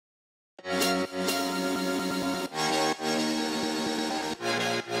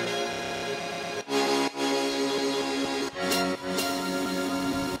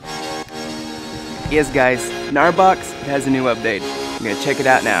Yes guys, GNARBOX has a new update. I'm gonna check it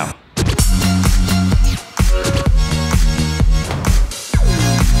out now.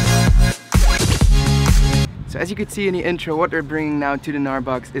 So as you could see in the intro, what they're bringing now to the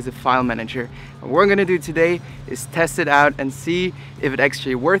GNARBOX is a file manager. What we're gonna do today is test it out and see if it's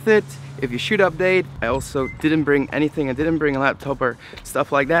actually worth it, if you should update. I also didn't bring anything, I didn't bring a laptop or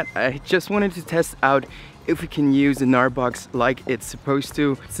stuff like that. I just wanted to test out if we can use the GNARBOX like it's supposed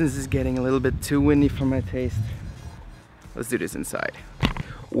to. Since it's getting a little bit too windy for my taste, let's do this inside.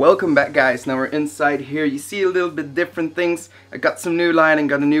 Welcome back guys, now we're inside here. You see a little bit different things. I got some new lighting,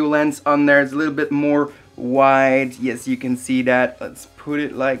 got a new lens on there. It's a little bit more wide. Yes, you can see that. Let's put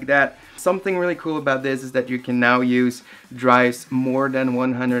it like that. Something really cool about this is that you can now use drives more than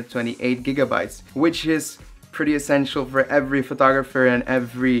 128 gigabytes, which is pretty essential for every photographer and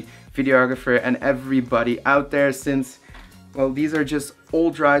every videographer and everybody out there, since, well, these are just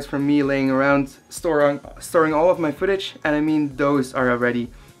old drives from me laying around storing all of my footage, and I mean those are already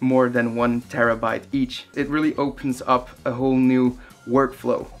more than 1 terabyte each. It really opens up a whole new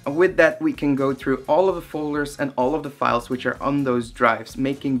workflow. With that, we can go through all of the folders and all of the files which are on those drives,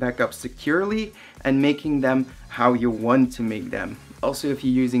 making backups securely and making them how you want to make them. Also, if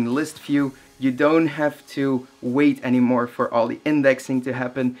you're using Listview, you don't have to wait anymore for all the indexing to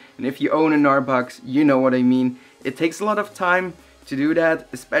happen. And if you own a GNARBOX, you know what I mean. It takes a lot of time to do that,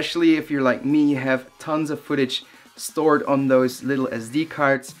 especially if you're like me, you have tons of footage stored on those little SD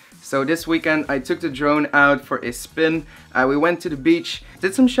cards. So this weekend I took the drone out for a spin. We went to the beach,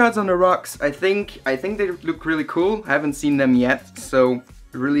 did some shots on the rocks. I think they look really cool. I haven't seen them yet, so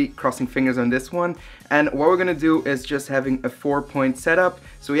really crossing fingers on this one. And what we're gonna do is just having a 4-point setup.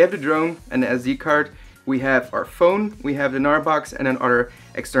 So we have the drone and the SD card, we have our phone, we have the GNARBOX, and another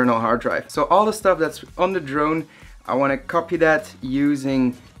external hard drive. So all the stuff that's on the drone, I wanna copy that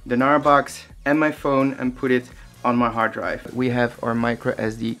using the GNARBOX and my phone and put it on my hard drive. We have our micro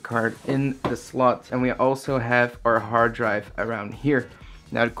SD card in the slot, and we also have our hard drive around here.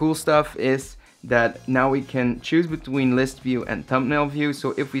 Now the cool stuff is that now we can choose between list view and thumbnail view.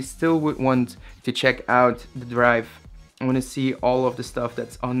 So if we still would want to check out the drive, I want to see all of the stuff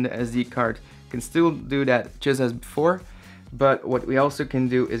that's on the SD card, can still do that just as before. But what we also can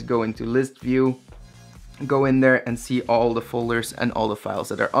do is go into list view, go in there and see all the folders and all the files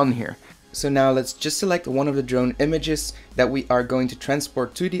that are on here. So now let's just select one of the drone images that we are going to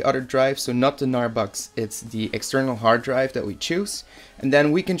transport to the other drive. So not the GNARBOX, it's the external hard drive that we choose. And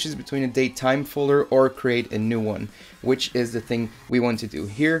then we can choose between a date time folder or create a new one, which is the thing we want to do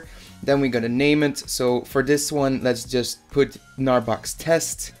here. Then we gotta name it. So for this one, let's just put GNARBOX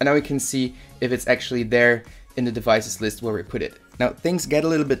test. And now we can see if it's actually there in the devices list where we put it. Now things get a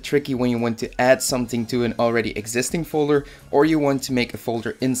little bit tricky when you want to add something to an already existing folder, or you want to make a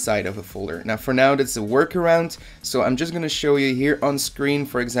folder inside of a folder. Now for now that's a workaround, so I'm just going to show you here on screen.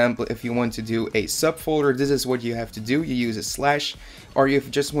 For example, if you want to do a subfolder, this is what you have to do. You use a slash, or if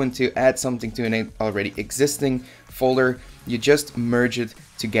you just want to add something to an already existing folder, you just merge it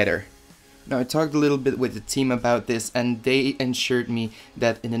together. Now I talked a little bit with the team about this, and they assured me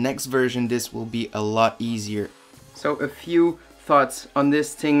that in the next version this will be a lot easier. So a few thoughts on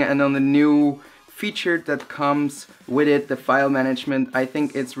this thing and on the new feature that comes with it, the file management. I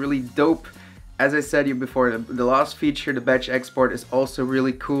think it's really dope. As I said you before, the last feature, the batch export, is also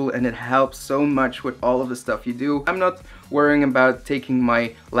really cool, and it helps so much with all of the stuff you do. I'm not worrying about taking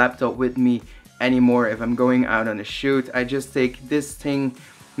my laptop with me anymore if I'm going out on a shoot. I just take this thing,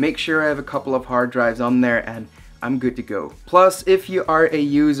 make sure I have a couple of hard drives on there, and I'm good to go. Plus, if you are a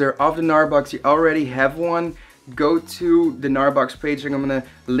user of the GNARBOX, you already have one, go to the GNARBOX page. I'm gonna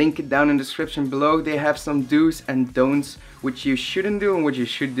link it down in the description below. They have some do's and don'ts which you shouldn't do and what you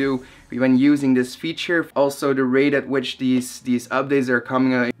should do when using this feature. Also the rate at which these updates are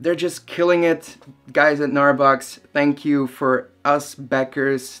coming out, they're just killing it. Guys at GNARBOX, thank you for us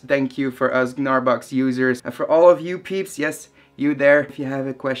backers, thank you for us GNARBOX users, and for all of you peeps, yes, you there, if you have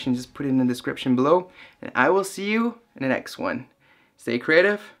a question, just put it in the description below, and I will see you in the next one. Stay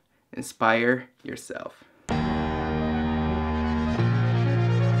creative, inspire yourself.